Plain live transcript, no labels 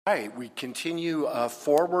All right, we continue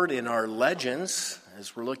forward in our legends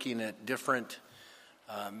as we're looking at different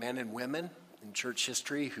men and women in church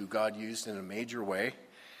history who God used in a major way.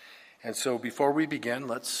 And so before we begin,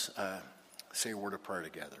 let's say a word of prayer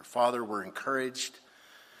together. Father, we're encouraged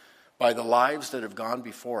by the lives that have gone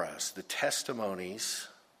before us, the testimonies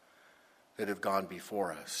that have gone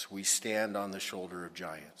before us. We stand on the shoulder of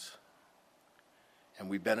giants. And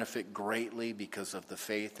we benefit greatly because of the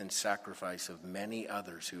faith and sacrifice of many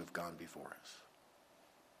others who have gone before us.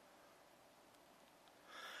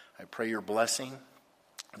 I pray your blessing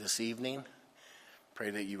this evening. Pray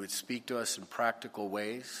that you would speak to us in practical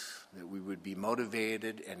ways, that we would be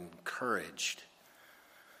motivated and encouraged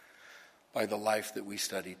by the life that we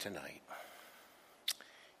study tonight.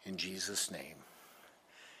 In Jesus' name,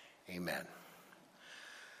 amen.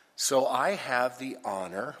 So I have the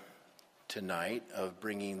honor tonight of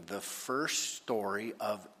bringing the first story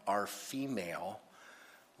of our female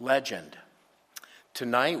legend.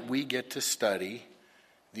 Tonight we get to study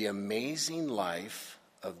the amazing life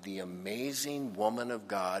of the amazing woman of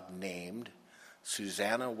God named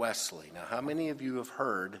Susanna Wesley. Now, how many of you have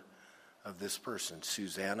heard of this person,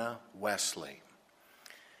 Susanna Wesley?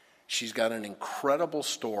 She's got an incredible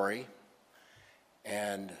story,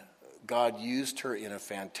 and God used her in a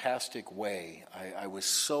fantastic way. I was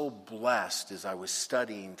so blessed as I was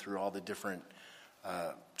studying through all the different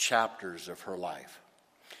chapters of her life.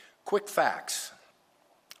 Quick facts.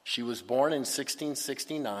 She was born in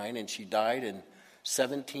 1669 and she died in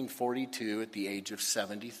 1742 at the age of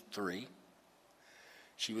 73.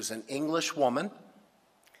 She was an English woman,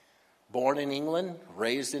 born in England,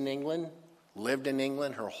 raised in England, lived in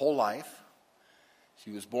England her whole life. She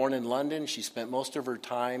was born in London. She spent most of her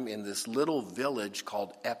time in this little village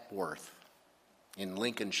called Epworth in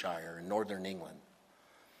Lincolnshire in northern England.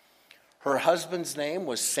 Her husband's name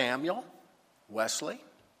was Samuel Wesley.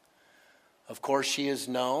 Of course, she is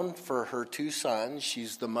known for her two sons.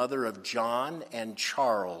 She's the mother of John and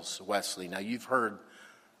Charles Wesley. Now, you've heard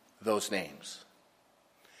those names.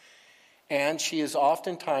 And she is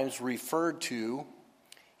oftentimes referred to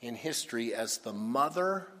in history as the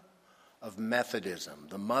mother of Methodism,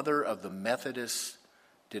 the mother of the Methodist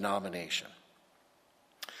denomination.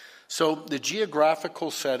 So the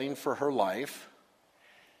geographical setting for her life,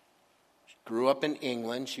 she grew up in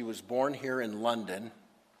England. She was born here in London.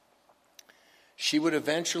 She would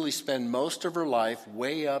eventually spend most of her life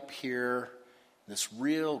way up here, this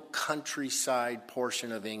real countryside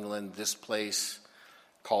portion of England, this place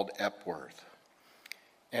called Epworth.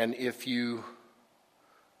 And if you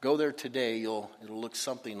go there today, it'll look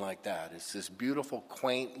something like that. It's this beautiful,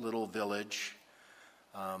 quaint little village.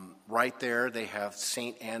 Right there, they have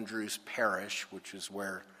St. Andrew's Parish, which is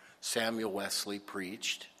where Samuel Wesley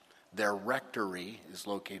preached. Their rectory is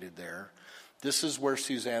located there. This is where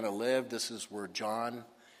Susanna lived. This is where John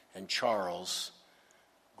and Charles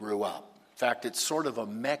grew up. In fact, it's sort of a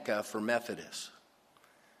mecca for Methodists.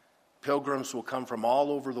 Pilgrims will come from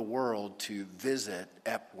all over the world to visit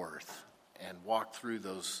Epworth and walk through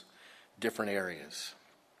those different areas.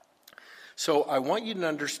 So I want you to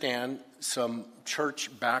understand some church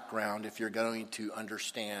background if you're going to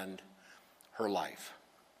understand her life.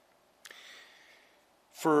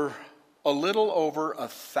 For a little over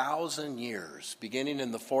 1,000 years, beginning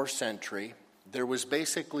in the 4th century, there was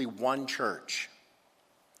basically one church.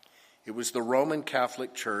 It was the Roman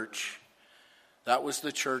Catholic Church. That was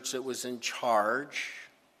the church that was in charge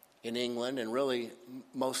in England and really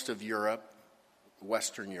most of Europe,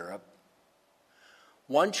 Western Europe.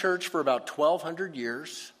 One church for about 1,200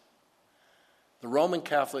 years. The Roman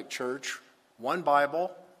Catholic Church, one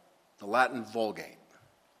Bible, the Latin Vulgate.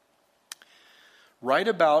 Right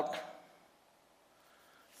about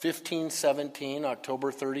 1517,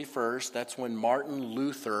 October 31st, that's when Martin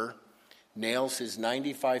Luther nails his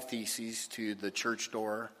 95 Theses to the church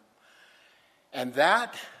door. And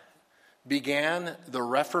that began the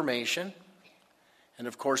Reformation. And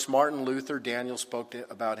of course, Martin Luther, Daniel spoke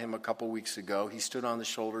about him a couple weeks ago. He stood on the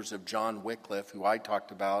shoulders of John Wycliffe, who I talked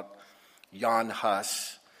about, Jan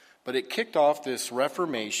Hus. But it kicked off this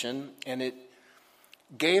Reformation, and it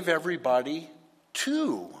gave everybody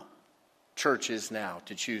two churches now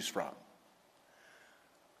to choose from.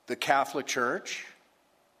 The Catholic Church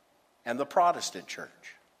and the Protestant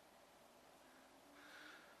Church.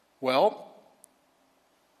 Well,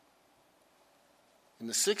 in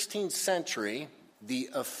the 16th century, the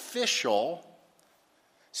official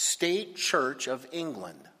state church of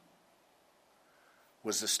England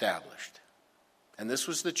was established. And this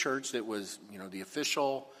was the church that was, the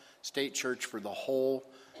official state church for the whole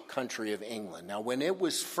country of England. Now, when it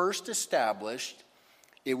was first established,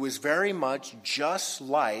 It was very much just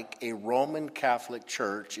like a Roman Catholic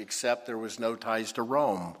church, except there was no ties to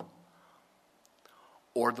Rome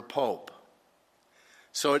or the Pope.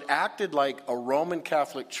 So it acted like a Roman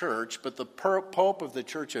Catholic church, but the Pope of the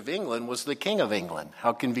Church of England was the King of England.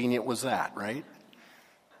 How convenient was that, right?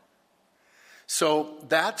 So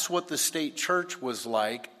that's what the state church was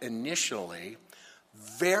like initially.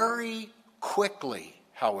 Very quickly,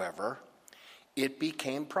 however, it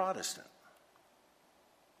became Protestant.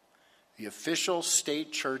 The official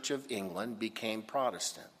state church of England became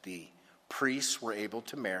Protestant. The priests were able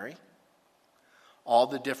to marry. All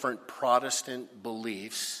the different Protestant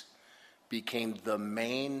beliefs became the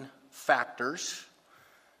main factors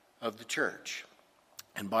of the church.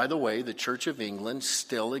 And by the way, the Church of England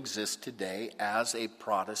still exists today as a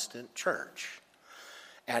Protestant church.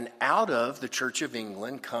 And out of the Church of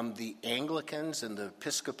England come the Anglicans and the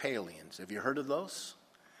Episcopalians. Have you heard of those?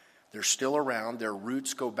 They're still around. Their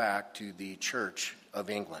roots go back to the Church of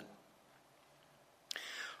England.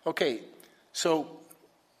 Okay, so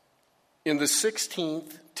in the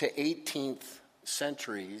 16th to 18th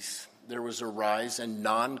centuries, there was a rise in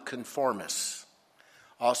nonconformists,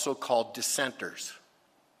 also called dissenters.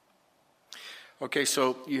 Okay,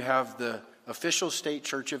 so you have the official state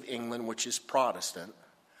Church of England, which is Protestant.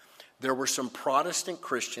 There were some Protestant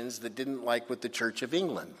Christians that didn't like what the Church of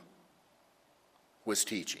England was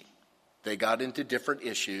teaching. They got into different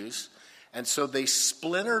issues, and so they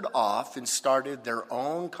splintered off and started their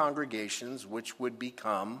own congregations, which would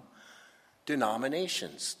become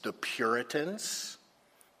denominations: the Puritans,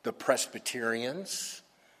 the Presbyterians,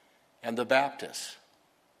 and the Baptists.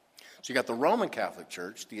 So you got the Roman Catholic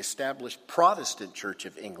Church, the established Protestant Church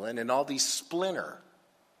of England, and all these splinter,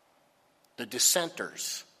 the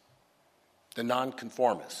dissenters, the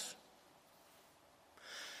nonconformists.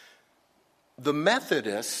 The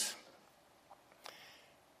Methodists,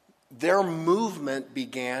 their movement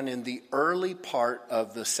began in the early part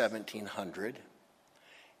of the 1700s,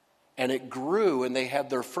 and it grew, and they had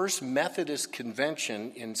their first Methodist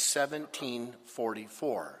convention in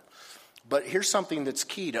 1744. But here's something that's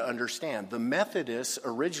key to understand. The Methodists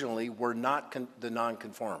originally were not the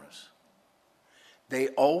nonconformists. They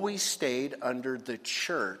always stayed under the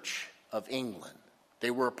Church of England.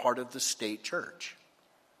 They were a part of the state church.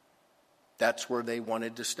 That's where they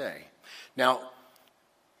wanted to stay. Now,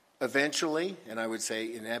 eventually, and I would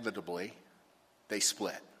say inevitably, they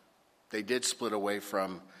split. They did split away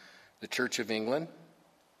from the Church of England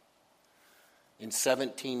in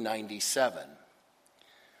 1797.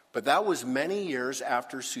 But that was many years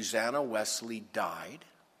after Susanna Wesley died,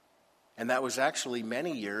 and that was actually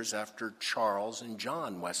many years after Charles and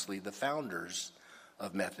John Wesley, the founders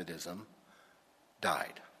of Methodism,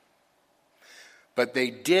 died. But they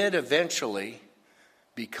did eventually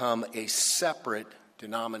become a separate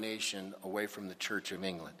denomination away from the Church of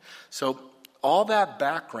England. So all that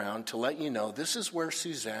background to let you know, this is where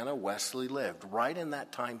Susanna Wesley lived, right in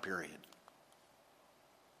that time period.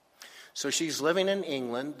 So she's living in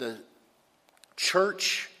England. The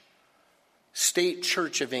state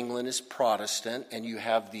church of England is Protestant, and you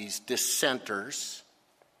have these dissenters.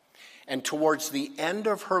 And towards the end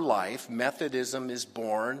of her life, Methodism is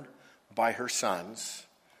born by her sons,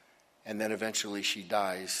 and then eventually she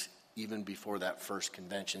dies even before that first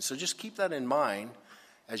convention. So just keep that in mind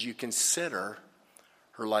as you consider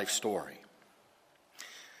her life story.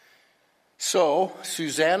 So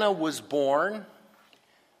Susanna was born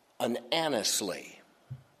an Annesley.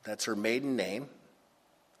 That's her maiden name.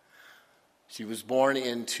 She was born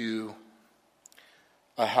into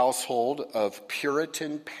a household of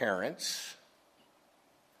Puritan parents.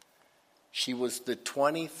 She was the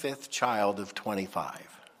 25th child of 25.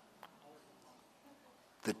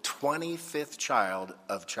 The 25th child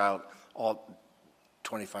of all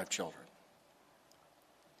 25 children.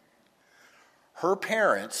 Her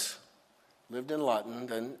parents lived in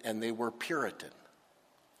London, and they were Puritan.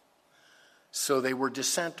 So they were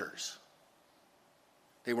dissenters.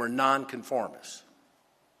 They were nonconformists.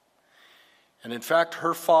 And in fact,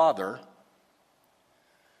 her father,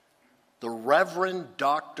 the Reverend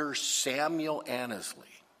Dr. Samuel Annesley,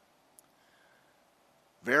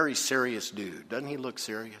 very serious dude. Doesn't he look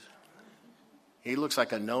serious? He looks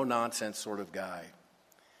like a no-nonsense sort of guy.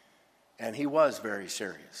 And he was very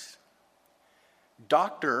serious.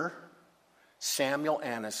 Dr. Samuel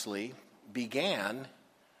Annesley began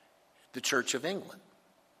the Church of England.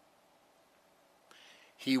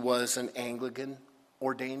 He was an Anglican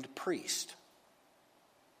ordained priest.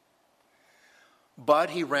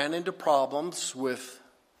 But he ran into problems with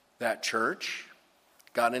that church,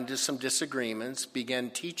 got into some disagreements,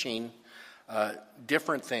 began teaching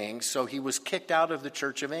different things, so he was kicked out of the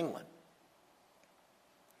Church of England.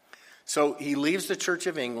 So he leaves the Church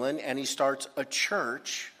of England and he starts a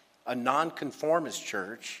church, a nonconformist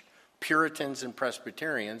church, Puritans and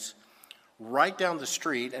Presbyterians, right down the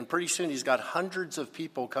street, and pretty soon he's got hundreds of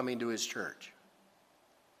people coming to his church.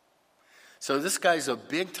 So this guy's a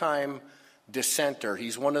big-time dissenter.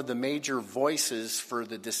 He's one of the major voices for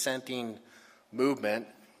the dissenting movement.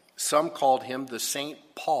 Some called him the St.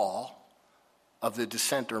 Paul of the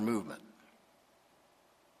dissenter movement.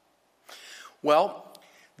 Well,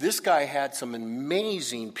 this guy had some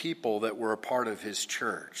amazing people that were a part of his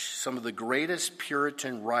church. Some of the greatest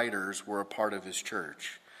Puritan writers were a part of his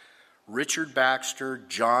church. Richard Baxter,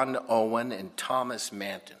 John Owen, and Thomas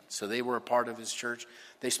Manton. So they were a part of his church.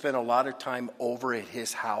 They spent a lot of time over at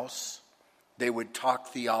his house. They would talk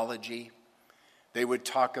theology. They would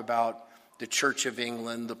talk about the Church of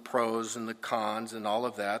England, the pros and the cons and all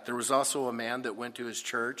of that. There was also a man that went to his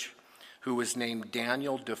church who was named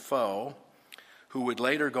Daniel Defoe, who would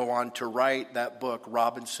later go on to write that book,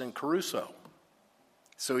 Robinson Crusoe.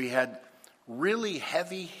 So he had really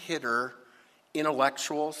heavy hitter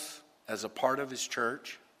intellectuals as a part of his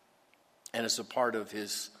church and as a part of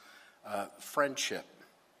his friendship.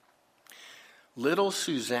 Little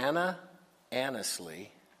Susanna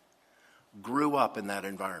Annesley grew up in that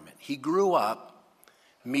environment. He grew up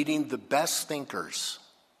meeting the best thinkers,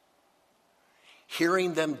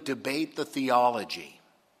 hearing them debate the theology.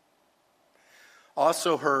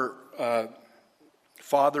 Also, her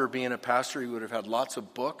father being a pastor, he would have had lots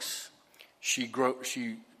of books. She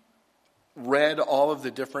read all of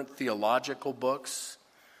the different theological books.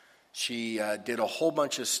 She did a whole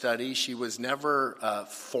bunch of studies. She was never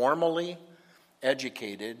formally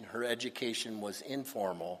educated. Her education was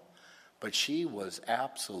informal, but she was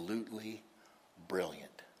absolutely brilliant.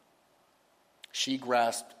 She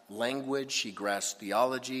grasped language. She grasped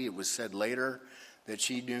theology. It was said later that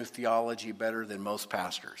she knew theology better than most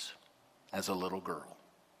pastors as a little girl.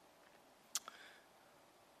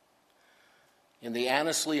 In the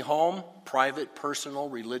Annesley home, private, personal,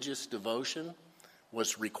 religious devotion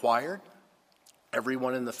was required.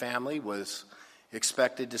 Everyone in the family was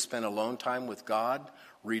expected to spend alone time with God,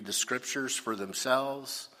 read the scriptures for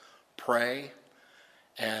themselves, pray,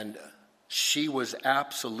 and she was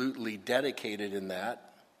absolutely dedicated in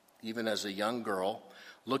that, even as a young girl.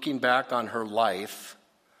 Looking back on her life,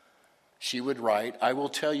 she would write, "I will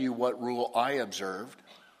tell you what rule I observed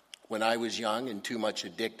when I was young and too much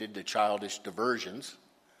addicted to childish diversions,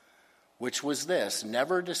 which was this: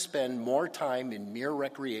 never to spend more time in mere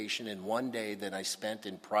recreation in one day than I spent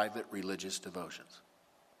in private religious devotions."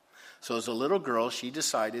 So as a little girl, she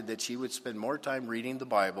decided that she would spend more time reading the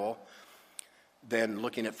Bible than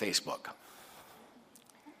looking at Facebook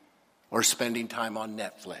or spending time on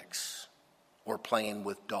Netflix or playing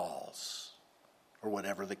with dolls, or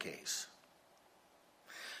whatever the case.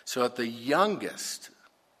 So at the youngest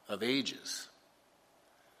of ages,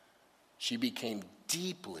 she became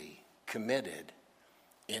deeply committed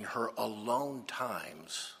in her alone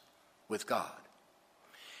times with God.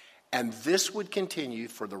 And this would continue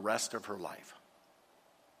for the rest of her life.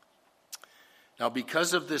 Now,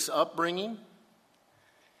 because of this upbringing,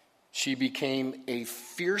 she became a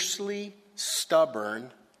fiercely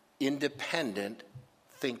stubborn, independent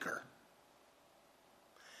thinker.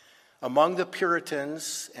 Among the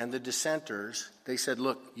Puritans and the dissenters, they said,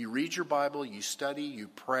 look, you read your Bible, you study, you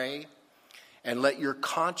pray, and let your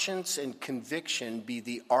conscience and conviction be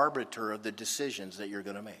the arbiter of the decisions that you're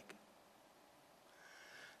going to make.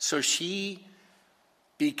 So she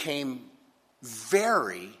became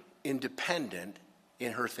very independent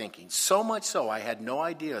in her thinking. So much so, I had no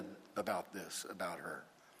idea about this, about her.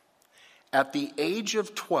 At the age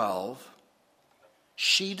of 12,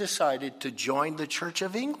 she decided to join the Church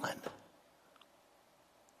of England.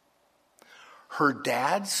 Her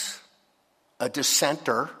dad's a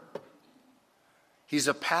dissenter. He's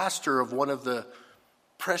a pastor of one of the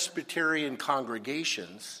Presbyterian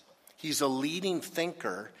congregations. He's a leading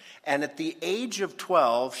thinker. And at the age of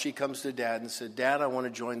 12, she comes to Dad and said, "Dad, I want to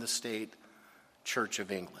join the state Church of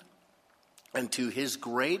England." And to his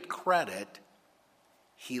great credit,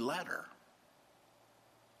 he let her.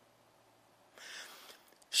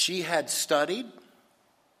 She had studied.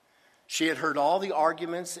 She had heard all the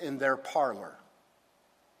arguments in their parlor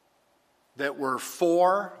that were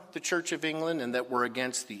for the Church of England and that were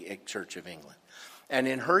against the Church of England. And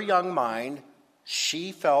in her young mind,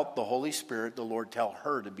 she felt the Holy Spirit, the Lord, tell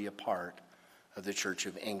her to be a part of the Church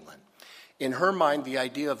of England. In her mind, the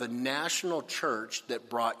idea of a national church that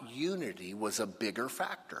brought unity was a bigger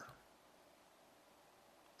factor.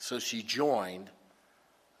 So she joined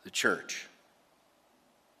the church.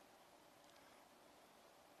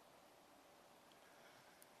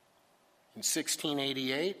 In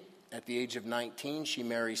 1688, at the age of 19, she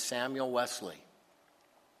marries Samuel Wesley.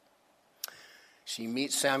 She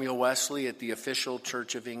meets Samuel Wesley at the official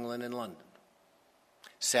Church of England in London.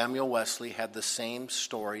 Samuel Wesley had the same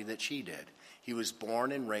story that she did. He was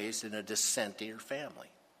born and raised in a dissenter family,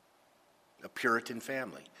 a Puritan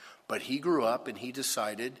family. But he grew up and he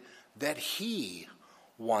decided that he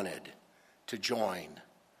wanted to join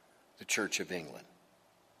the Church of England.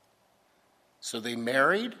 So they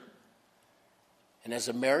married, and as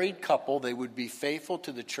a married couple, they would be faithful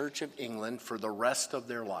to the Church of England for the rest of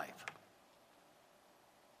their life.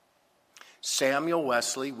 Samuel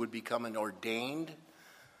Wesley would become an ordained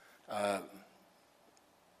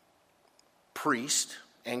priest,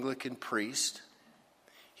 Anglican priest.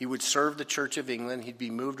 He would serve the Church of England. He'd be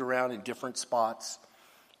moved around in different spots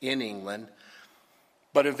in England.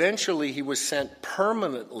 But eventually he was sent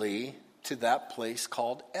permanently to that place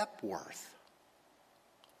called Epworth.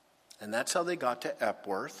 And that's how they got to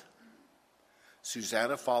Epworth.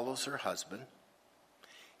 Susanna follows her husband.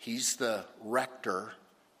 He's the rector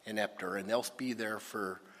in Epworth, and they'll be there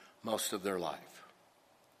for most of their life.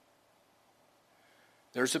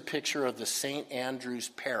 There's a picture of the St. Andrew's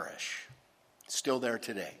Parish. It's still there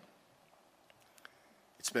today.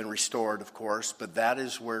 It's been restored, of course, but that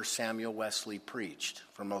is where Samuel Wesley preached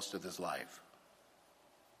for most of his life.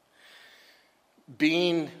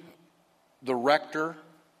 Being the rector,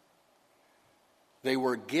 they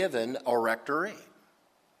were given a rectory.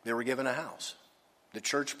 They were given a house. The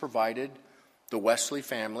church provided the Wesley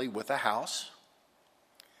family with a house.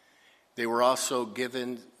 They were also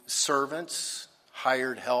given servants,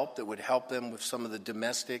 hired help that would help them with some of the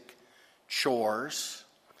domestic chores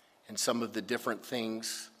and some of the different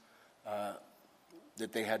things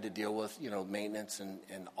that they had to deal with, maintenance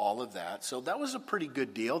and all of that. So that was a pretty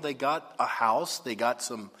good deal. They got a house. They got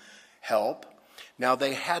some help. Now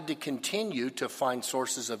they had to continue to find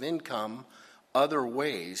sources of income, other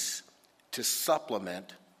ways to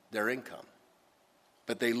supplement their income.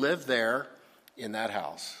 But they lived there in that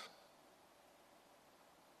house.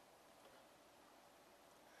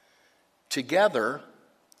 Together,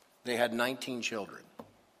 they had 19 children.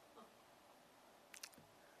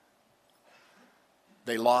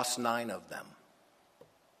 They lost 9 of them.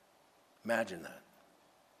 Imagine that.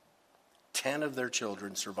 10 of their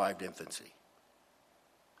children survived infancy.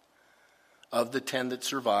 Of the 10 that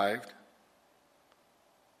survived,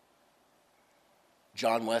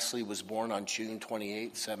 John Wesley was born on June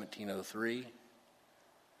 28, 1703.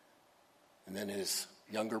 And then his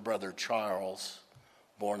younger brother Charles,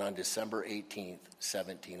 born on December 18,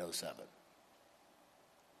 1707.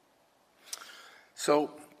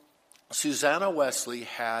 So Susanna Wesley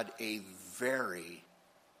had a very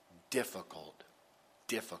difficult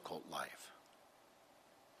life.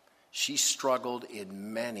 She struggled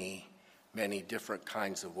in many different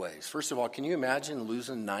kinds of ways. First of all, can you imagine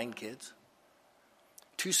losing 9 kids?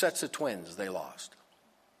 2 sets of twins they lost.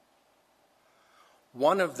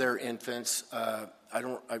 One of their infants, I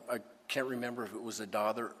can't remember if it was a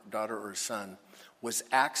daughter or a son, was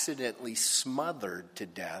accidentally smothered to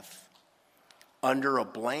death under a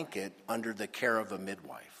blanket under the care of a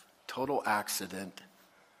midwife. Total accident,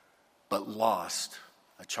 but lost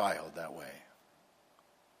a child that way.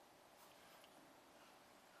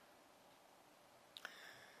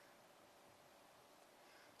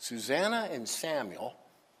 Susanna and Samuel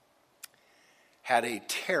had a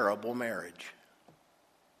terrible marriage.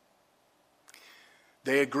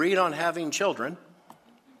 They agreed on having children.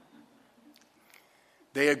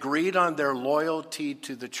 They agreed on their loyalty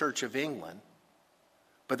to the Church of England,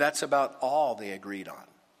 but that's about all they agreed on.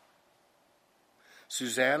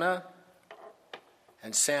 Susanna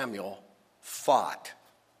and Samuel fought.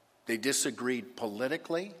 They disagreed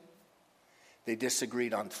politically. They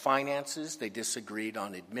disagreed on finances. They disagreed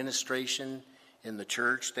on administration in the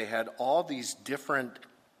church. They had all these different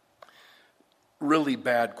really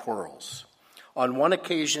bad quarrels. On one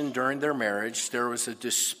occasion during their marriage, there was a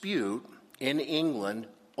dispute in England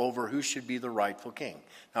over who should be the rightful king.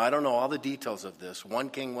 Now, I don't know all the details of this. One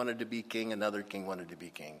king wanted to be king, another king wanted to be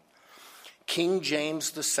king. King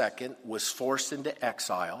James II was forced into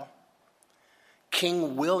exile.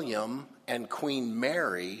 King William and Queen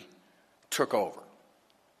Mary took over.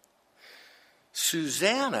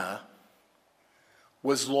 Susanna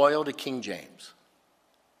was loyal to King James.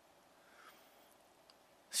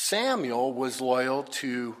 Samuel was loyal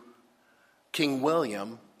to King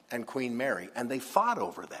William and Queen Mary, and they fought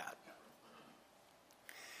over that.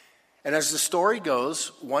 And as the story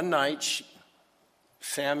goes, one night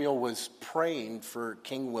Samuel was praying for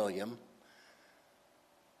King William,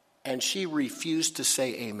 and she refused to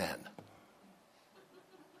say amen.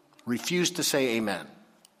 refused to say amen.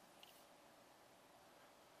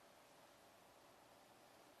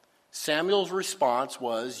 Samuel's response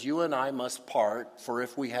was, "You and I must part, for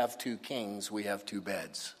if we have two kings, we have two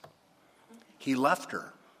beds." He left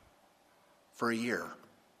her for a year,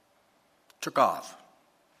 took off.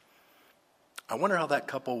 I wonder how that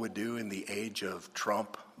couple would do in the age of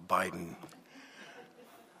Trump, Biden.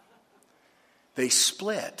 They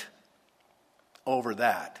split over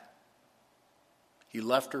that. He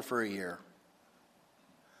left her for a year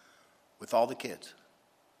with all the kids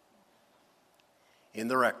in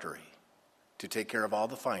the rectory to take care of all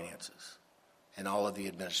the finances and all of the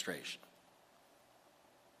administration.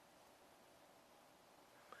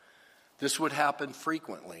 This would happen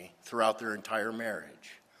frequently throughout their entire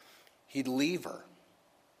marriage. He'd leave her.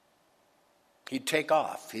 He'd take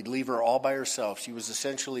off. He'd leave her all by herself. She was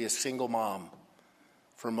essentially a single mom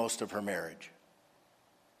for most of her marriage.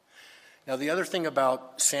 Now, the other thing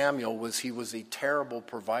about Samuel was he was a terrible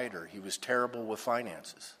provider. He was terrible with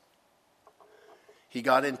finances. He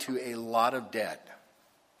got into a lot of debt.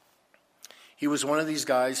 He was one of these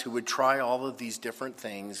guys who would try all of these different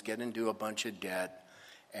things, get into a bunch of debt,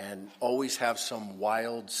 and always have some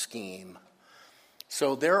wild scheme.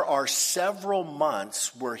 So there are several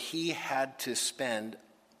months where he had to spend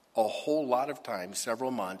a whole lot of time,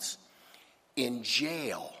 several months, in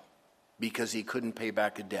jail because he couldn't pay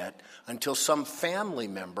back a debt until some family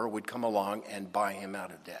member would come along and buy him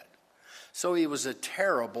out of debt. So he was a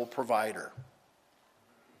terrible provider.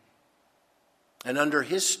 And under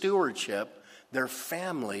his stewardship, their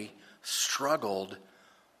family struggled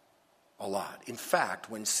a lot. In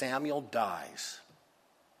fact, when Samuel dies,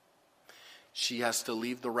 she has to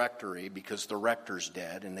leave the rectory because the rector's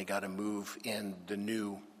dead, and they got to move in the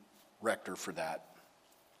new rector for that.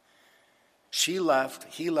 He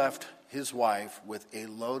left his wife with a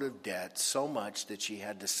load of debt, so much that she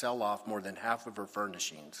had to sell off more than half of her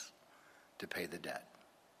furnishings to pay the debt.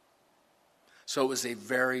 So it was a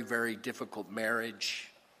very, very difficult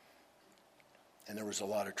marriage, and there was a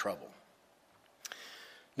lot of trouble.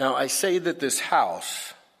 Now, I say that this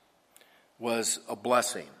house was a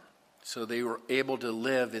blessing. So they were able to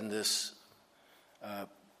live in this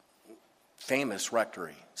famous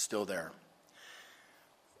rectory, still there.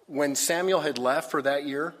 When Samuel had left for that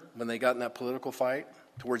year, when they got in that political fight,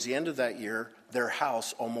 towards the end of that year, their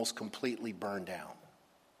house almost completely burned down.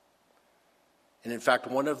 And in fact,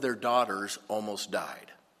 one of their daughters almost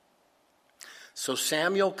died. So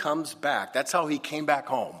Samuel comes back. That's how he came back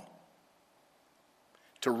home,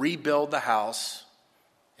 to rebuild the house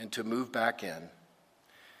and to move back in.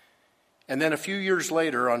 And then a few years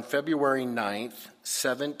later, on February 9th,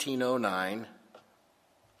 1709,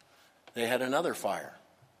 they had another fire.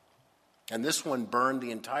 And this one burned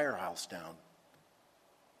the entire house down.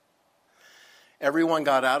 Everyone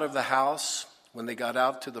got out of the house. When they got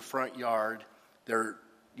out to the front yard,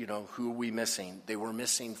 who are we missing? They were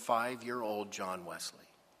missing 5-year-old John Wesley.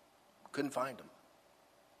 Couldn't find him.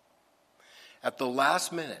 At the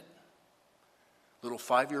last minute, little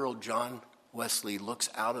 5-year-old John Wesley looks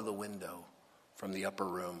out of the window from the upper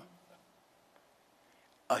room.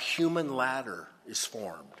 A human ladder is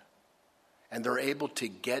formed, and they're able to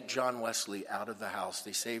get John Wesley out of the house.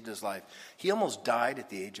 They saved his life. He almost died at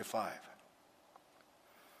the age of 5.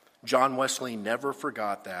 John Wesley never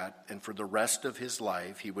forgot that, and for the rest of his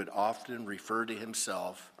life, he would often refer to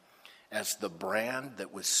himself as the brand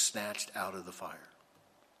that was snatched out of the fire.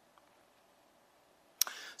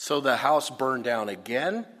 So the house burned down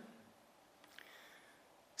again.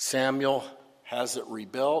 Samuel has it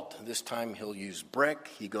rebuilt. This time he'll use brick.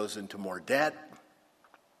 He goes into more debt.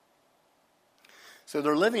 So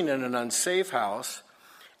they're living in an unsafe house.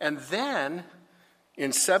 And then in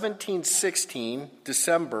 1716,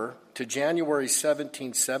 December to January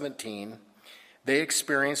 1717, they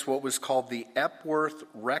experienced what was called the Epworth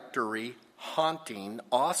Rectory haunting,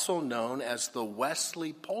 also known as the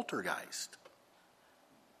Wesley poltergeist.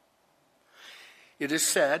 It is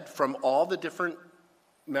said from all the different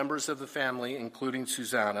members of the family, including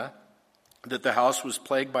Susanna, that the house was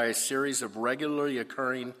plagued by a series of regularly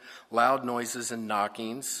occurring loud noises and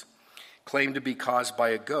knockings, claimed to be caused by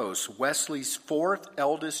a ghost. Wesley's 4th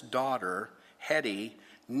eldest daughter, Hetty,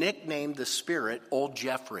 nicknamed the spirit Old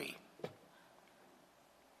Jeffrey,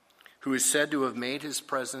 who is said to have made his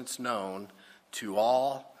presence known to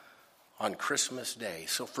all on Christmas Day.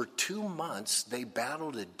 So for 2 months, they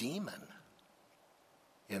battled a demon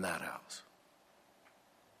in that house.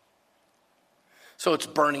 So it's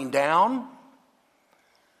burning down.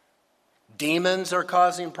 Demons are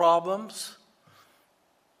causing problems.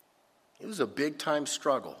 It was a big-time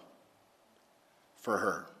struggle for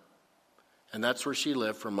her. And that's where she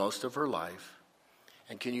lived for most of her life.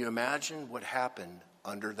 And can you imagine what happened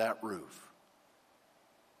under that roof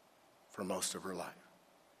for most of her life?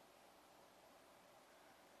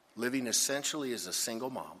 Living essentially as a single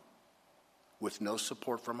mom with no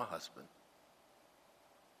support from a husband.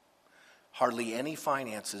 Hardly any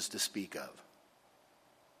finances to speak of.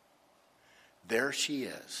 There she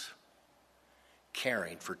is,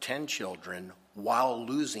 caring for 10 children while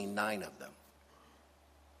losing 9 of them.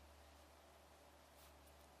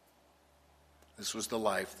 This was the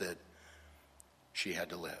life that she had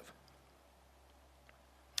to live.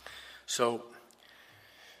 So,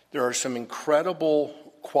 there are some incredible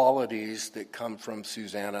qualities that come from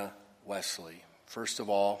Susanna Wesley. First of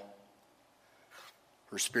all,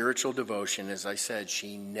 her spiritual devotion. As I said,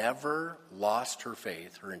 she never lost her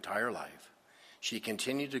faith her entire life. She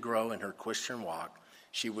continued to grow in her Christian walk.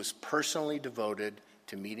 She was personally devoted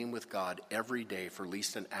to meeting with God every day for at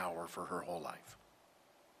least an hour for her whole life.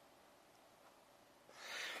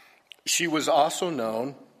 She was also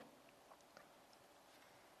known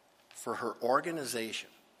for her organization.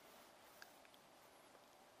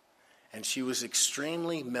 And she was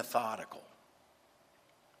extremely methodical.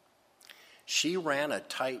 She ran a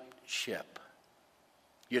tight ship.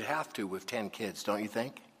 You'd have to with 10 kids, don't you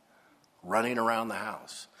think? Running around the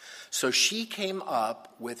house. So she came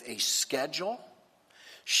up with a schedule.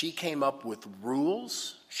 She came up with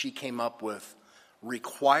rules. She came up with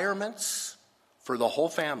requirements for the whole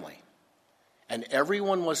family. And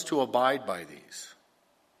everyone was to abide by these.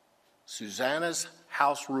 Susanna's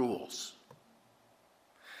house rules.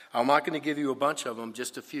 I'm not going to give you a bunch of them,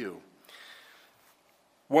 just a few.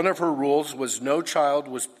 One of her rules was no child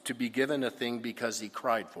was to be given a thing because he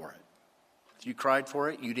cried for it. If you cried for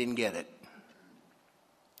it, you didn't get it.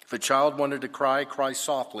 If a child wanted to cry, cry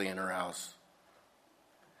softly in her house.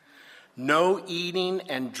 No eating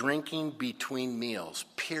and drinking between meals,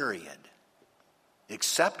 period.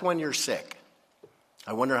 Except when you're sick.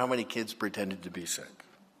 I wonder how many kids pretended to be sick.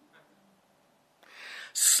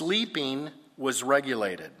 Sleeping was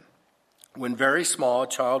regulated. When very small, a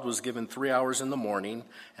child was given 3 hours in the morning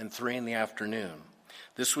and 3 in the afternoon.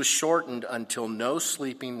 This was shortened until no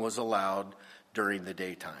sleeping was allowed during the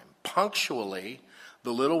daytime. Punctually,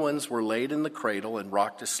 the little ones were laid in the cradle and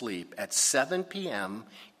rocked to sleep. At 7 p.m.,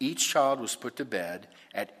 each child was put to bed.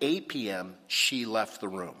 At 8 p.m., she left the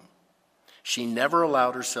room. She never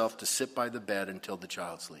allowed herself to sit by the bed until the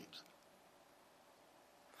child sleeps.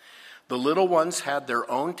 The little ones had their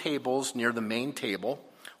own tables near the main table.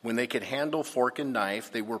 When they could handle fork and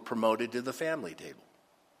knife, they were promoted to the family table.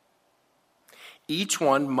 Each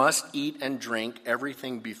one must eat and drink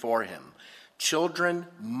everything before him. Children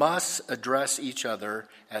must address each other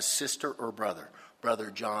as sister or brother. Brother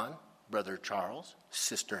John, Brother Charles,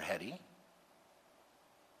 Sister Hetty.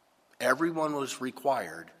 Everyone was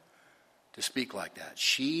required to speak like that.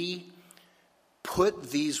 She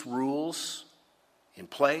put these rules in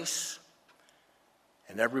place,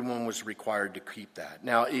 and everyone was required to keep that.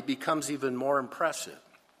 Now, it becomes even more impressive.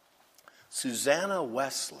 Susanna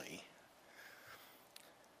Wesley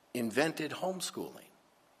invented homeschooling.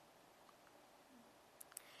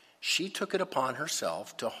 She took it upon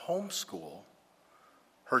herself to homeschool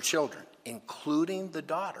her children, including the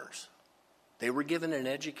daughters. They were given an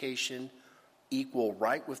education equal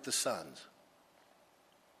right with the sons.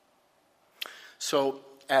 So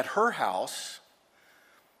at her house,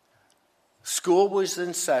 school was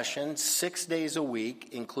in session 6 days a week,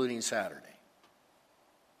 including Saturday.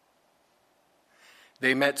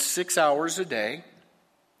 They met 6 hours a day,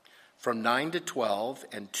 from 9 to 12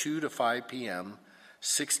 and 2 to 5 p.m.,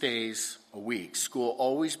 6 days a week. School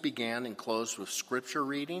always began and closed with scripture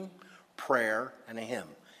reading, prayer, and a hymn.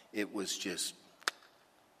 It was just,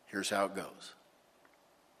 here's how it goes.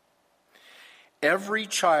 Every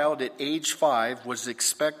child at age 5 was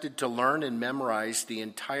expected to learn and memorize the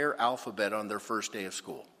entire alphabet on their first day of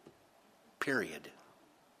school. Period.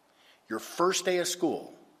 Your first day of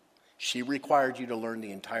school, she required you to learn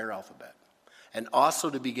the entire alphabet. And also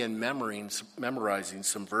to begin memorizing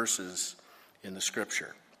some verses in the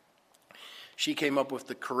scripture. She came up with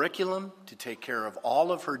the curriculum to take care of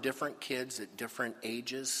all of her different kids at different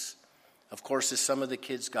ages. Of course, as some of the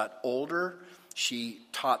kids got older, she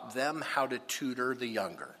taught them how to tutor the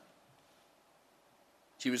younger.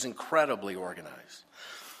 She was incredibly organized.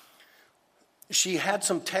 She had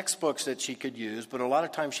some textbooks that she could use, but a lot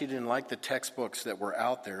of times she didn't like the textbooks that were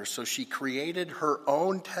out there, so she created her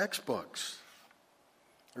own textbooks.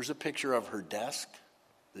 There's a picture of her desk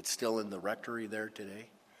that's still in the rectory there today.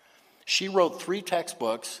 She wrote 3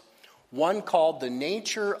 textbooks, one called The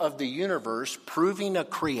Nature of the Universe, Proving a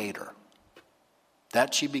Creator.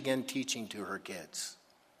 That she began teaching to her kids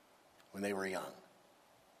when they were young.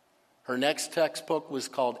 Her next textbook was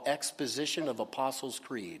called Exposition of Apostles'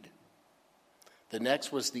 Creed. The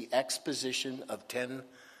next was the Exposition of 10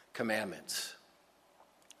 Commandments.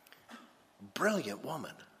 Brilliant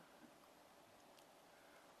woman.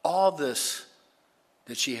 All this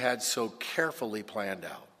that she had so carefully planned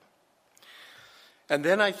out. And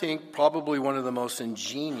then I think probably one of the most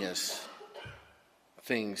ingenious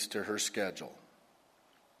things to her schedule.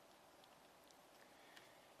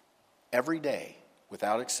 Every day,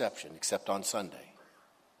 without exception, except on Sunday,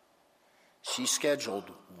 she scheduled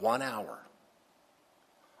 1 hour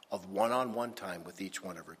of one-on-one time with each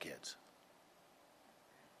one of her kids.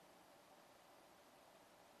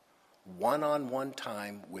 One-on-one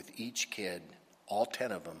time with each kid, all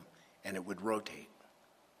 10 of them, and it would rotate.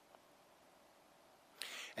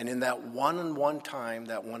 And in that one-on-one time,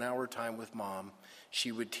 that 1 hour time with mom,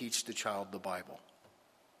 she would teach the child the Bible,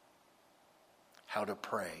 how to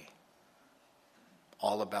pray,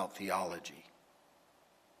 all about theology,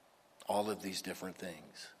 all of these different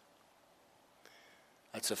things.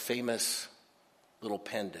 That's a famous little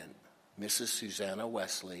pendant, Mrs. Susanna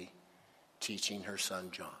Wesley teaching her son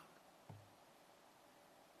John.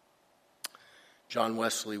 John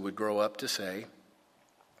Wesley would grow up to say,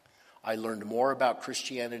 I learned more about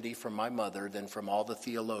Christianity from my mother than from all the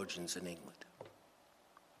theologians in England.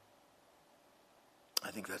 I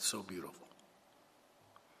think that's so beautiful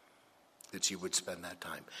that she would spend that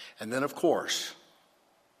time. And then, of course,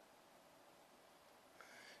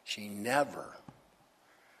 she never,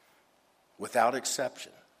 without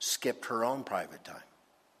exception, skipped her own private time.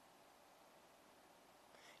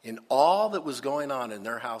 In all that was going on in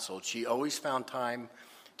their household, she always found time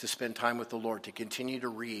to spend time with the Lord, to continue to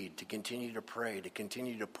read, to continue to pray, to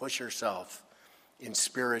continue to push herself in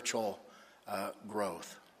spiritual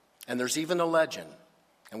growth. And there's even a legend,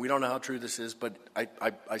 and we don't know how true this is, but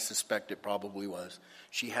I suspect it probably was.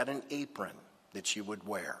 She had an apron that she would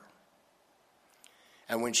wear.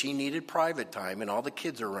 And when she needed private time and all the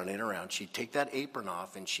kids are running around, she'd take that apron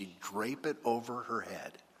off and she'd drape it over her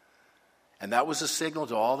head. And that was a signal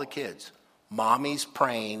to all the kids, Mommy's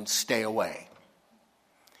praying, stay away.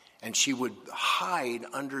 And she would hide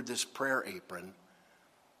under this prayer apron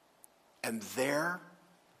and there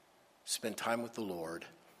spend time with the Lord.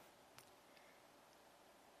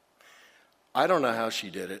 I don't know how she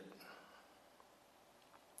did it.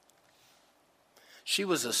 She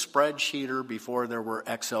was a spreadsheeter before there were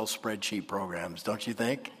Excel spreadsheet programs, don't you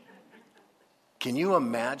think? Can you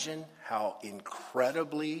imagine how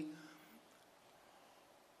incredibly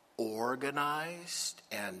organized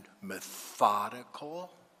and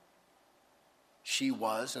methodical she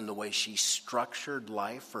was in the way she structured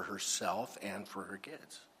life for herself and for her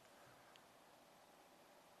kids?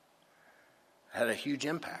 It had a huge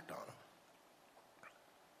impact on them.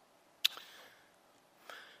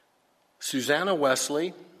 Susanna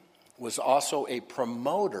Wesley was also a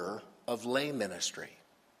promoter of lay ministry.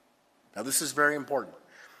 Now, this is very important.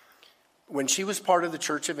 When she was part of the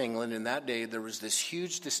Church of England in that day, there was this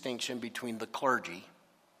huge distinction between the clergy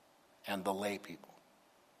and the lay people.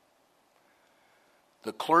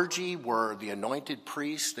 The clergy were the anointed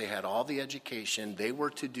priests. They had all the education. They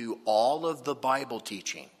were to do all of the Bible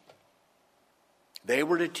teaching. They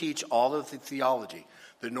were to teach all of the theology.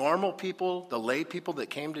 The normal people, the lay people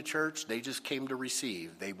that came to church, they just came to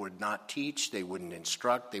receive. They would not teach. They wouldn't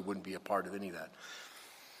instruct. They wouldn't be a part of any of that.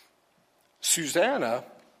 Susanna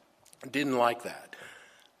didn't like that.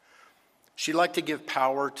 She liked to give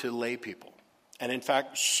power to lay people. And in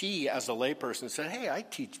fact, she, as a lay person, said, hey, I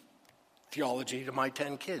teach theology to my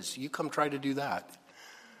 10 kids. You come try to do that.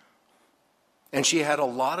 And she had a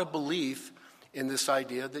lot of belief in this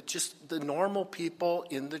idea that just the normal people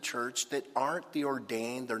in the church that aren't the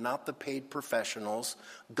ordained, they're not the paid professionals,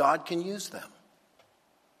 God can use them.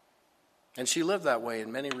 And she lived that way in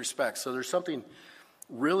many respects. So there's something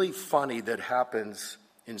really funny that happens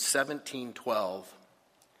in 1712.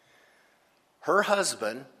 Her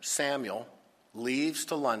husband, Samuel, leaves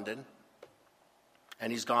to London,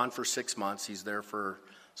 and he's gone for 6 months. He's there for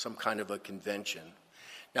some kind of a convention.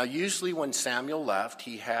 Now, usually when Samuel left,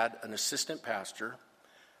 he had an assistant pastor,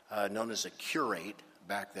 known as a curate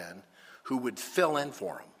back then, who would fill in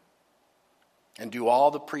for him and do all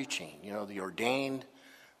the preaching, the ordained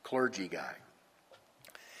clergy guy.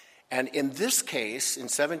 And in this case, in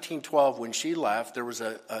 1712, when she left, there was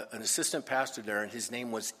an assistant pastor there, and his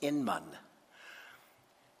name was Inman.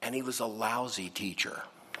 And he was a lousy teacher.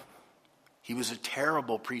 He was a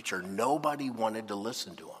terrible preacher. Nobody wanted to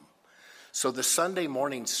listen to him. So the Sunday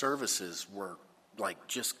morning services were like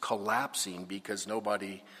just collapsing because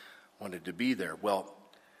nobody wanted to be there. Well,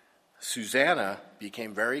 Susanna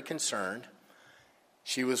became very concerned.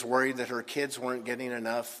 She was worried that her kids weren't getting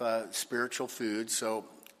enough spiritual food. So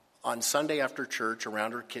on Sunday after church,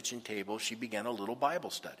 around her kitchen table, she began a little Bible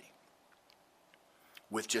study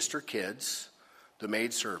with just her kids, the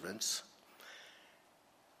maidservants.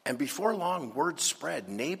 And before long, word spread.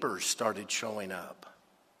 Neighbors started showing up.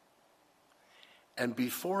 And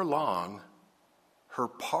before long, her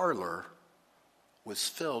parlor was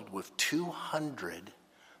filled with 200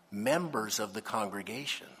 members of the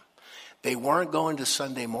congregation. They weren't going to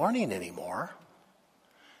Sunday morning anymore.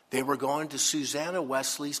 They were going to Susanna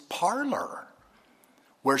Wesley's parlor,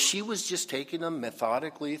 where she was just taking them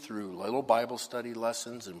methodically through little Bible study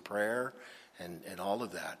lessons and prayer and all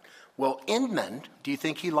of that. Well, Inman, do you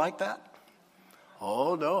think he liked that?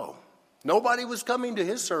 Oh, no. Nobody was coming to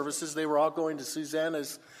his services. They were all going to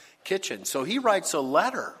Susanna's kitchen. So he writes a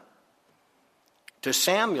letter to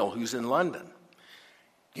Samuel, who's in London.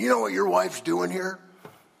 Do you know what your wife's doing here?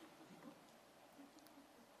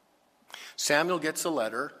 Samuel gets a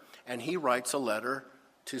letter, and he writes a letter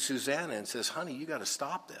to Susanna and says, honey, you got to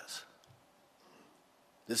stop this.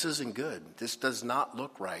 This isn't good. This does not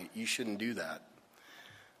look right. You shouldn't do that.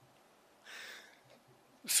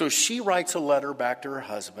 So she writes a letter back to her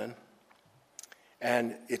husband,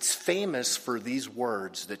 and it's famous for these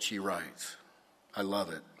words that she writes. I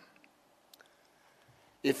love it.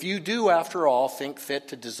 If you do, after all, think fit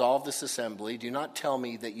to dissolve this assembly, do not tell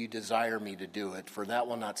me that you desire me to do it, for that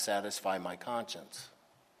will not satisfy my conscience.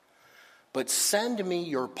 But send me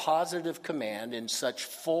your positive command in such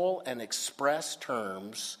full and express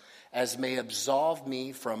terms as may absolve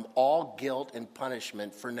me from all guilt and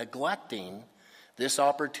punishment for neglecting this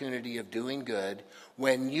opportunity of doing good,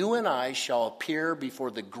 when you and I shall appear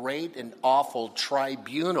before the great and awful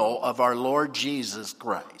tribunal of our Lord Jesus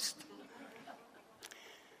Christ.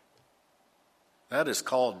 That is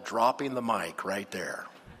called dropping the mic right there.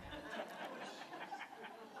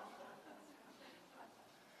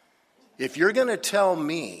 If you're going to tell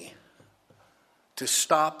me to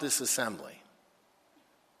stop this assembly,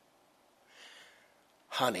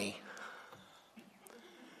 honey,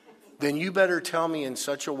 then you better tell me in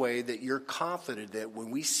such a way that you're confident that when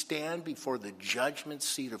we stand before the judgment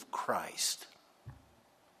seat of Christ,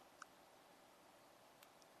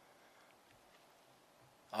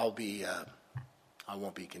 I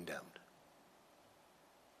won't be condemned.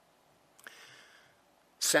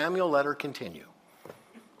 Samuel let her continue.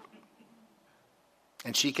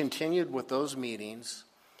 And she continued with those meetings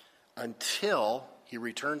until he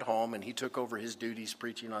returned home and he took over his duties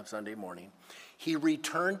preaching on Sunday morning. He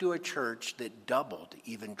returned to a church that doubled,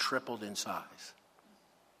 even tripled in size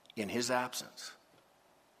in his absence.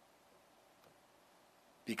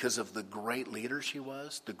 Because of the great leader she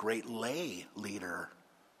was, the great lay leader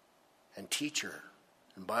and teacher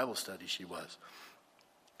in Bible study she was.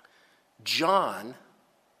 John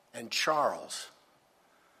and Charles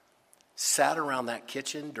sat around that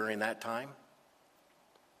kitchen during that time.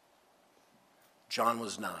 John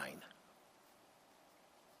was 9.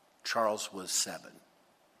 Charles was 7.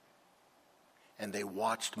 And they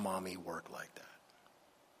watched mommy work like that.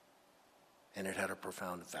 And it had a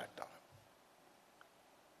profound effect on them.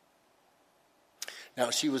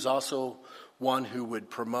 Now, she was also one who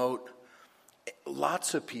would promote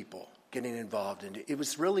lots of people getting involved in it. It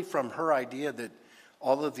was really from her idea that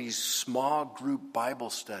all of these small group Bible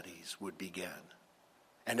studies would begin.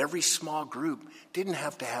 And every small group didn't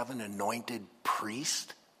have to have an anointed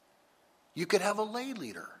priest. You could have a lay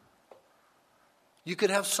leader. You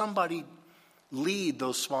could have somebody lead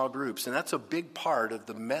those small groups. And that's a big part of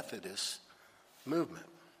the Methodist movement.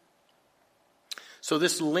 So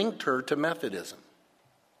this linked her to Methodism.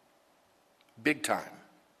 Big time.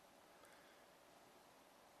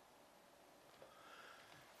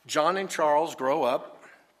 John and Charles grow up.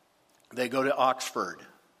 They go to Oxford.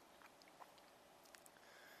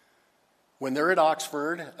 When they're at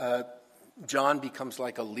Oxford, John becomes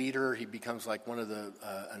like a leader. He becomes like one of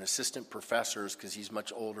an assistant professors because he's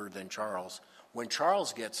much older than Charles. When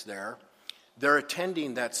Charles gets there, they're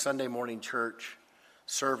attending that Sunday morning church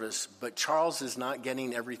service, but Charles is not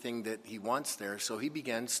getting everything that he wants there, so he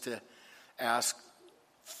begins to ask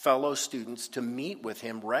fellow students to meet with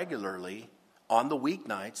him regularly on the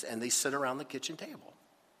weeknights, and they sit around the kitchen table.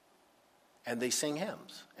 And they sing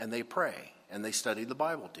hymns, and they pray, and they study the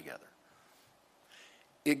Bible together.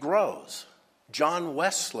 It grows. John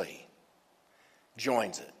Wesley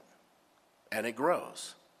joins it, and it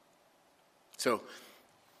grows. So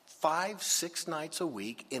 5-6 nights a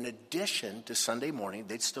week, in addition to Sunday morning.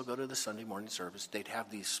 They'd still go to the Sunday morning service. They'd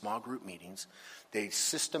have these small group meetings. They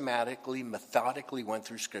systematically, methodically went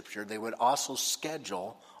through Scripture. They would also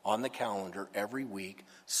schedule on the calendar every week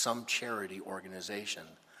some charity organization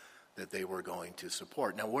that they were going to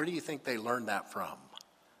support. Now, where do you think they learned that from?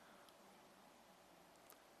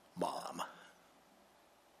 Mom.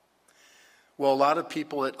 Well, a lot of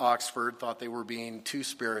people at Oxford thought they were being too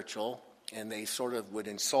spiritual, and they sort of would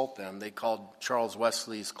insult them. They called Charles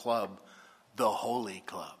Wesley's club the Holy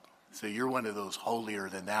Club. So you're one of those holier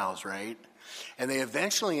than thous, right? And they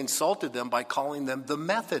eventually insulted them by calling them the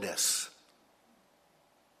Methodists.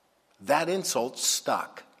 That insult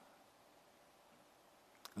stuck.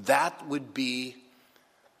 That would be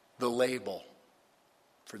the label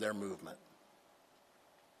for their movement.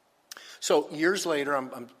 So years later,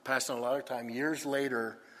 I'm passing a lot of time. Years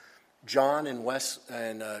later, John and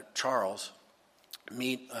Charles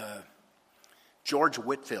meet George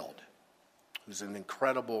Whitefield, who's an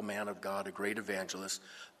incredible man of God, a great evangelist.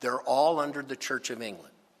 They're all under the Church of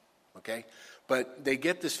England, okay? But they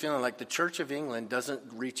get this feeling like the Church of England doesn't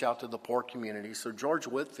reach out to the poor community. So George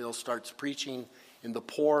Whitefield starts preaching in the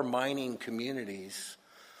poor mining communities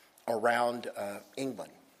around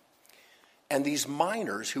England. And these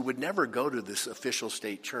miners who would never go to this official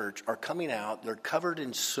state church are coming out, they're covered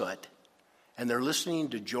in soot, and they're listening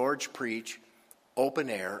to George preach open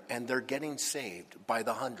air, and they're getting saved by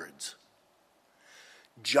the hundreds.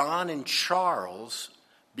 John and Charles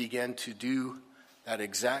began to do that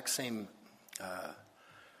exact same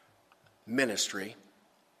ministry.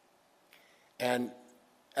 And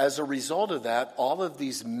as a result of that, all of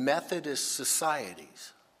these Methodist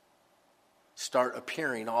societies start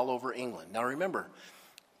appearing all over England. Now remember,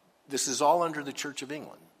 this is all under the Church of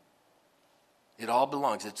England. It all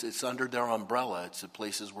belongs. It's under their umbrella. It's the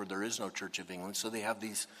places where there is no Church of England. So they have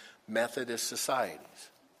these Methodist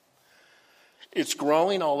societies. It's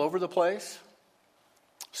growing all over the place.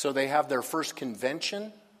 So they have their first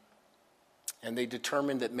convention, and they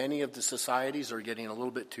determined that many of the societies are getting a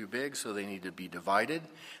little bit too big, so they need to be divided.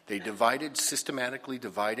 They systematically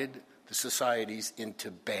divided the societies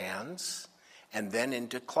into bands and then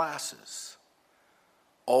into classes.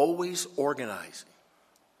 Always organizing.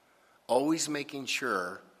 Always making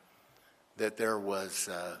sure that there was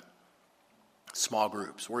small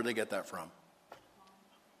groups. Where did they get that from?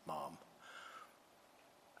 Mom.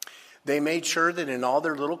 They made sure that in all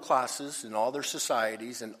their little classes, in all their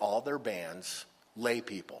societies, in all their bands, lay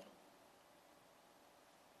people,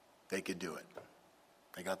 they could do it.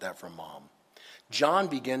 They got that from Mom. John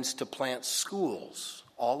begins to plant schools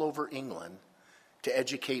all over England to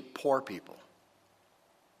educate poor people.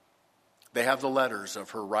 They have the letters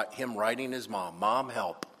of him writing his mom, "Mom,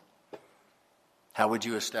 help. How would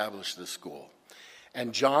you establish this school?"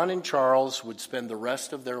 And John and Charles would spend the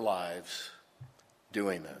rest of their lives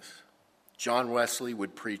doing this. John Wesley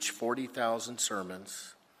would preach 40,000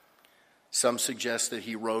 sermons. Some suggest that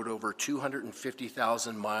he rode over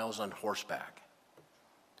 250,000 miles on horseback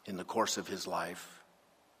in the course of his life.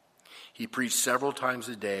 He preached several times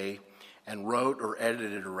a day and wrote or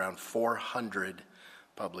edited around 400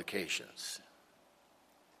 publications.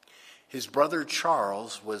 His brother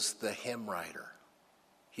Charles was the hymn writer.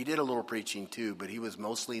 He did a little preaching too, but he was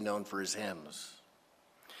mostly known for his hymns.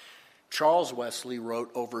 Charles Wesley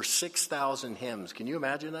wrote over 6,000 hymns. Can you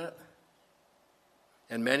imagine that?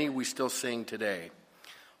 And many we still sing today.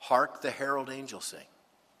 Hark the Herald Angels Sing.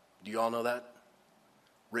 Do you all know that?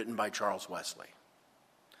 Written by Charles Wesley.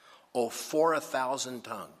 Oh, for 1,000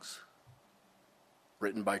 tongues.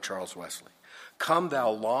 Written by Charles Wesley. Come thou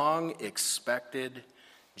long expected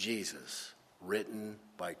Jesus. Written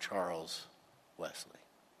by Charles Wesley.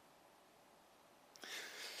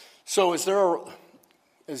 So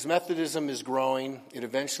as Methodism is growing, it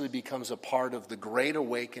eventually becomes a part of the Great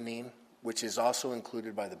Awakening, which is also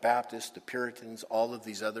included by the Baptists, the Puritans, all of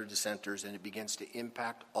these other dissenters, and it begins to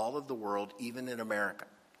impact all of the world, even in America,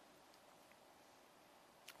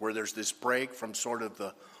 where there's this break from sort of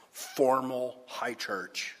the formal high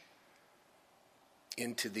church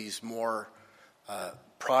into these more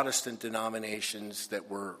Protestant denominations that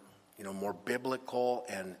were, more biblical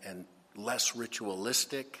and less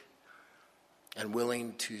ritualistic, and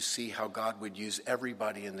willing to see how God would use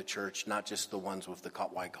everybody in the church, not just the ones with the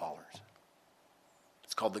white collars.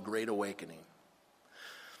 It's called the Great Awakening.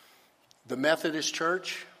 The Methodist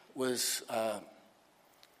Church was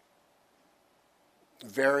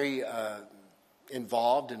very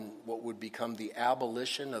involved in what would become the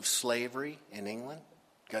abolition of slavery in England.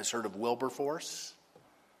 You guys heard of Wilberforce?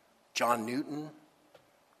 John Newton?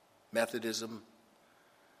 Methodism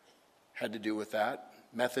had to do with that.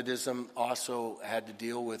 Methodism also had to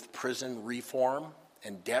deal with prison reform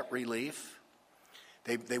and debt relief.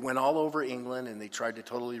 They went all over England and they tried to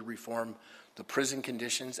totally reform the prison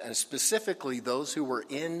conditions, and specifically those who were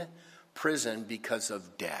in prison because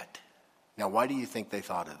of debt. Now, why do you think they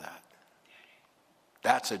thought of that?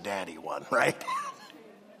 That's a daddy one, right?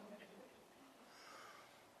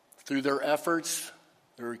 Through their efforts,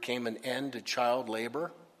 there came an end to child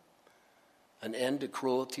labor, an end to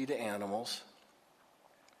cruelty to animals.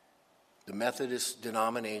 The Methodist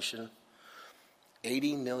denomination,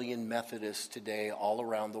 80 million Methodists today all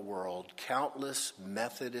around the world, countless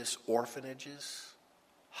Methodist orphanages,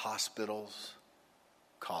 hospitals,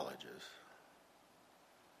 colleges.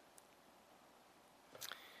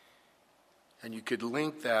 And you could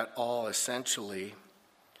link that all essentially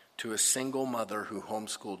to a single mother who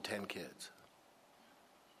homeschooled 10 kids.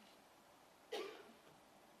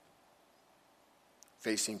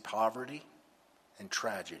 Facing poverty and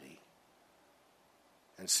tragedy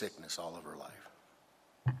and sickness all of her life.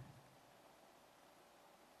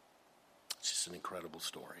 It's just an incredible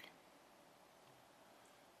story.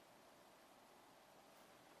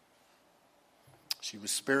 She was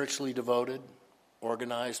spiritually devoted,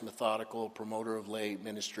 organized, methodical, promoter of lay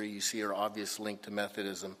ministry. You see her obvious link to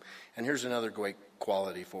Methodism. And here's another great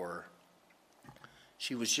quality for her.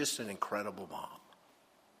 She was just an incredible mom.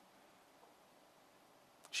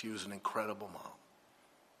 She was an incredible mom.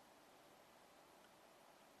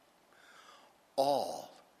 All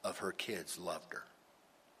of her kids loved her.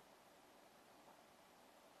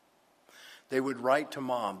 They would write to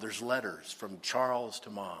mom. There's letters from Charles to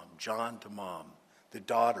mom, John to mom, the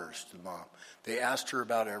daughters to mom. They asked her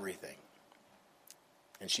about everything.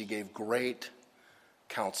 And she gave great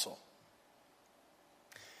counsel.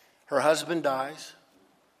 Her husband dies.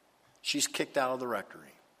 She's kicked out of the rectory.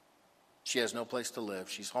 She has no place to live.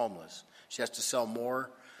 She's homeless. She has to sell more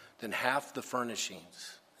than half the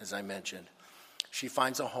furnishings, as I mentioned. She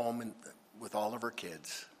finds a home with all of her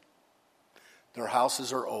kids. Their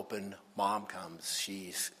houses are open. Mom comes.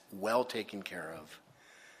 She's well taken care of.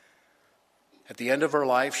 At the end of her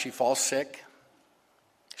life, she falls sick.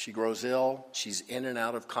 She grows ill. She's in and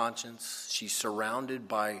out of conscience. She's surrounded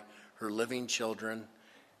by her living children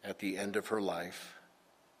at the end of her life.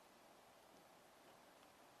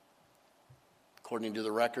 According to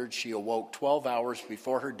the record, she awoke 12 hours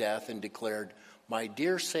before her death and declared, "My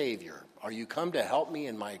dear Savior, are you come to help me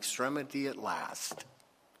in my extremity at last?"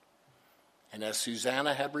 And as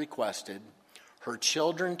Susanna had requested, her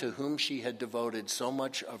children, to whom she had devoted so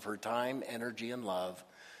much of her time, energy, and love,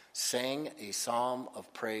 sang a psalm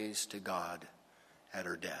of praise to God at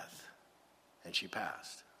her death, and she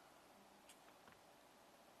passed.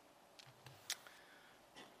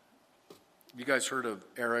 You guys heard of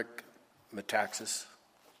Eric Metaxas?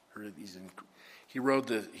 Heard of these? He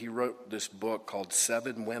wrote this book called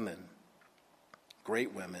 7 Women,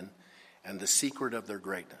 Great Women, and the Secret of Their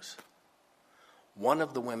Greatness. One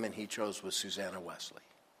of the women he chose was Susanna Wesley.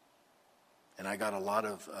 And I got a lot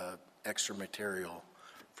of extra material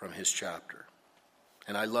from his chapter.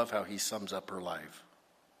 And I love how he sums up her life.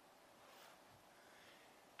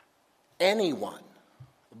 Anyone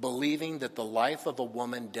believing that the life of a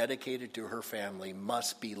woman dedicated to her family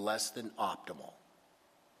must be less than optimal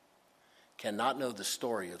cannot know the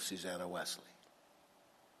story of Susanna Wesley.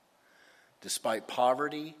 Despite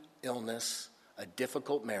poverty, illness, a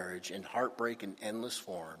difficult marriage, and heartbreak in endless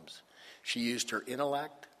forms, she used her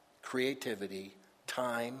intellect, creativity,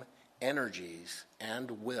 time, energies, and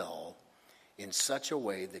will in such a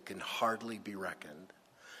way that can hardly be reckoned.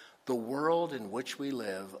 The world in which we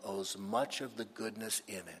live owes much of the goodness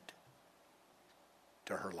in it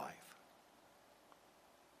to her life.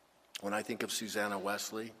 When I think of Susanna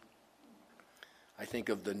Wesley, I think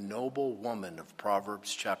of the noble woman of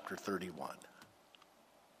Proverbs chapter 31.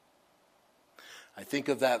 I think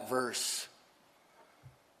of that verse.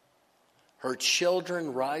 Her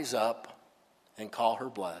children rise up and call her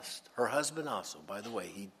blessed. Her husband also, by the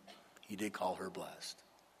way, he did call her blessed.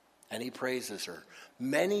 And he praises her.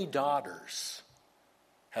 Many daughters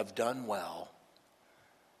have done well,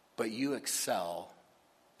 but you excel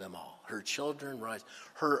them all. Her children rise.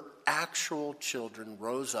 Her actual children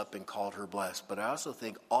rose up and called her blessed. But I also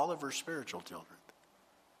think all of her spiritual children,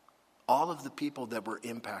 all of the people that were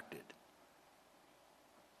impacted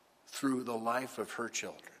through the life of her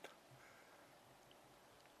children.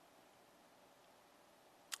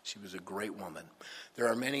 She was a great woman. There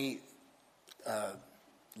are many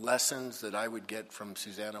lessons that I would get from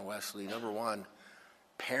Susanna Wesley. Number one,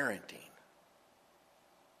 parenting.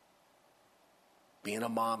 Being a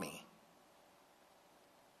mommy.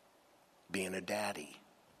 Being a daddy.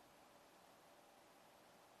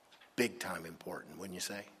 Big time important, wouldn't you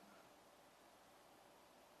say?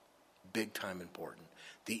 Big time important.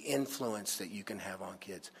 The influence that you can have on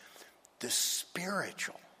kids. The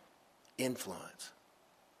spiritual influence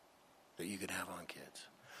that you can have on kids.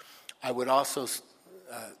 I would also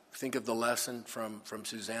think of the lesson from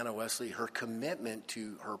Susanna Wesley, her commitment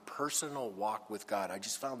to her personal walk with God. I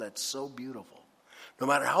just found that so beautiful. No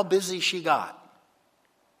matter how busy she got,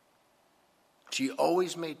 she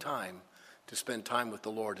always made time to spend time with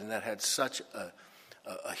the Lord, and that had such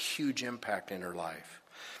a huge impact in her life.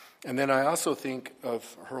 And then I also think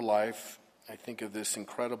of her life. I think of this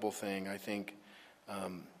incredible thing. I think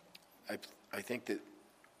that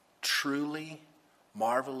truly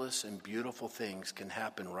marvelous and beautiful things can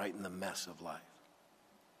happen right in the mess of life.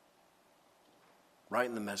 Right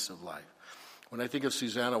in the mess of life. When I think of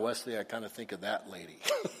Susanna Wesley, I kind of think of that lady.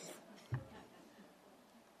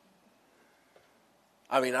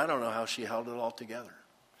 I mean, I don't know how she held it all together.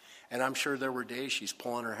 And I'm sure there were days she's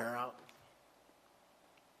pulling her hair out.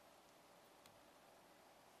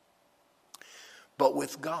 But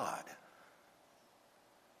with God,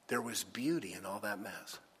 there was beauty in all that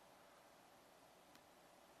mess.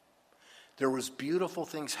 There was beautiful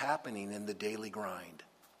things happening in the daily grind.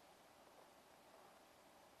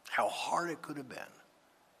 How hard it could have been.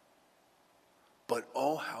 But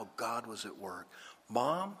oh, how God was at work.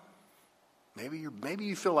 Mom, maybe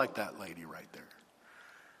you feel like that lady right there.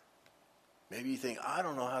 Maybe you think, I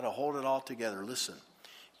don't know how to hold it all together. Listen,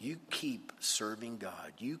 you keep serving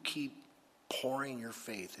God. You keep pouring your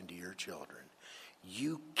faith into your children.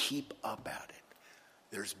 You keep up at it.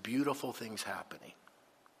 There's beautiful things happening.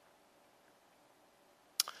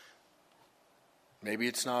 Maybe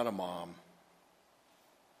it's not a mom.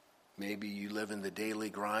 Maybe you live in the daily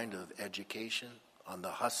grind of education, on the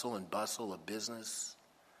hustle and bustle of business,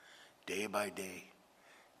 day by day,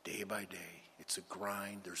 day by day. It's a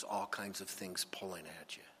grind. There's all kinds of things pulling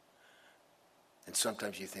at you. And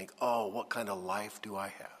sometimes you think, oh, what kind of life do I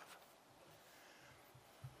have?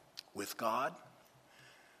 With God,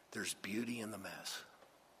 there's beauty in the mess.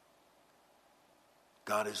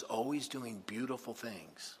 God is always doing beautiful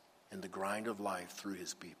things in the grind of life through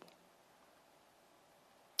his people.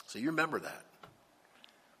 So you remember that.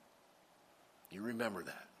 You remember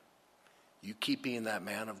that. You keep being that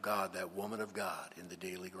man of God, that woman of God in the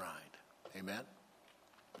daily grind. Amen?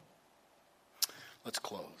 Let's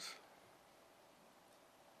close.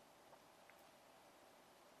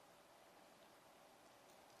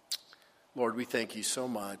 Lord, we thank you so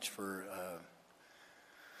much for,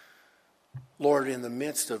 Lord, in the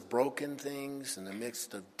midst of broken things, in the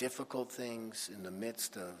midst of difficult things, in the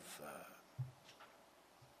midst of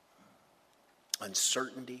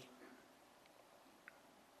uncertainty,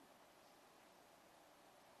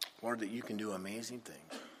 Lord, that you can do amazing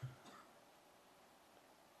things.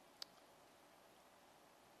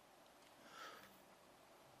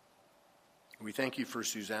 We thank you for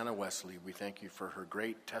Susanna Wesley. We thank you for her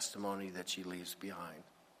great testimony that she leaves behind.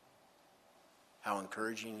 How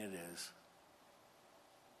encouraging it is.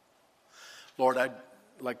 Lord, I'd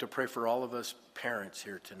like to pray for all of us parents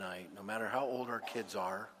here tonight, no matter how old our kids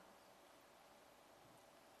are,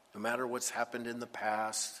 no matter what's happened in the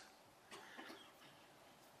past.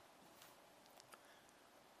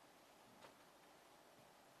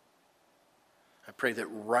 I pray that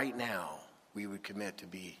right now we would commit to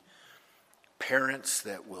be parents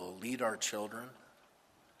that will lead our children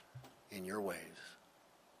in your ways.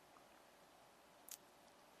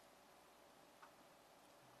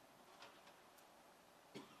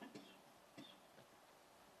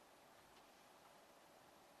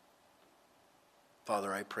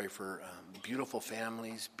 Father, I pray for beautiful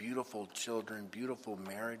families, beautiful children, beautiful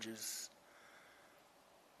marriages.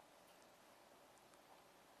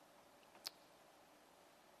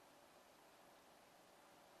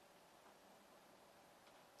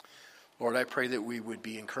 Lord, I pray that we would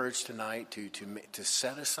be encouraged tonight to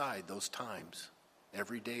set aside those times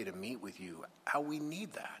every day to meet with you. How we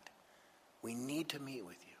need that. We need to meet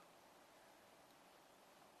with you.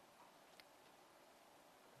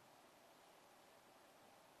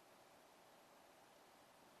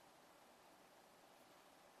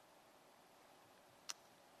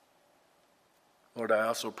 Lord, I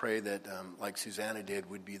also pray that, like Susanna did,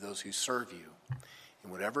 would be those who serve you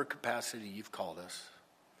in whatever capacity you've called us,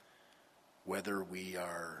 whether we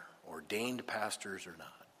are ordained pastors or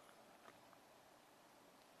not.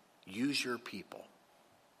 Use your people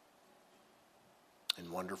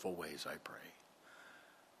in wonderful ways, I pray.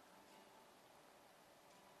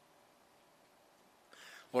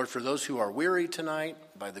 Lord, for those who are weary tonight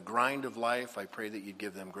by the grind of life, I pray that you'd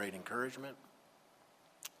give them great encouragement.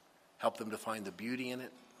 Help them to find the beauty in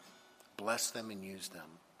it. bless them and use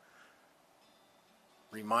them.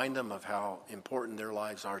 Remind them of how important their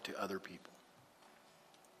lives are to other people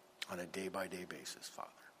on a day-by-day basis, Father.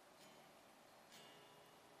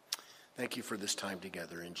 Thank you for this time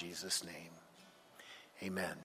together in Jesus' name. Amen.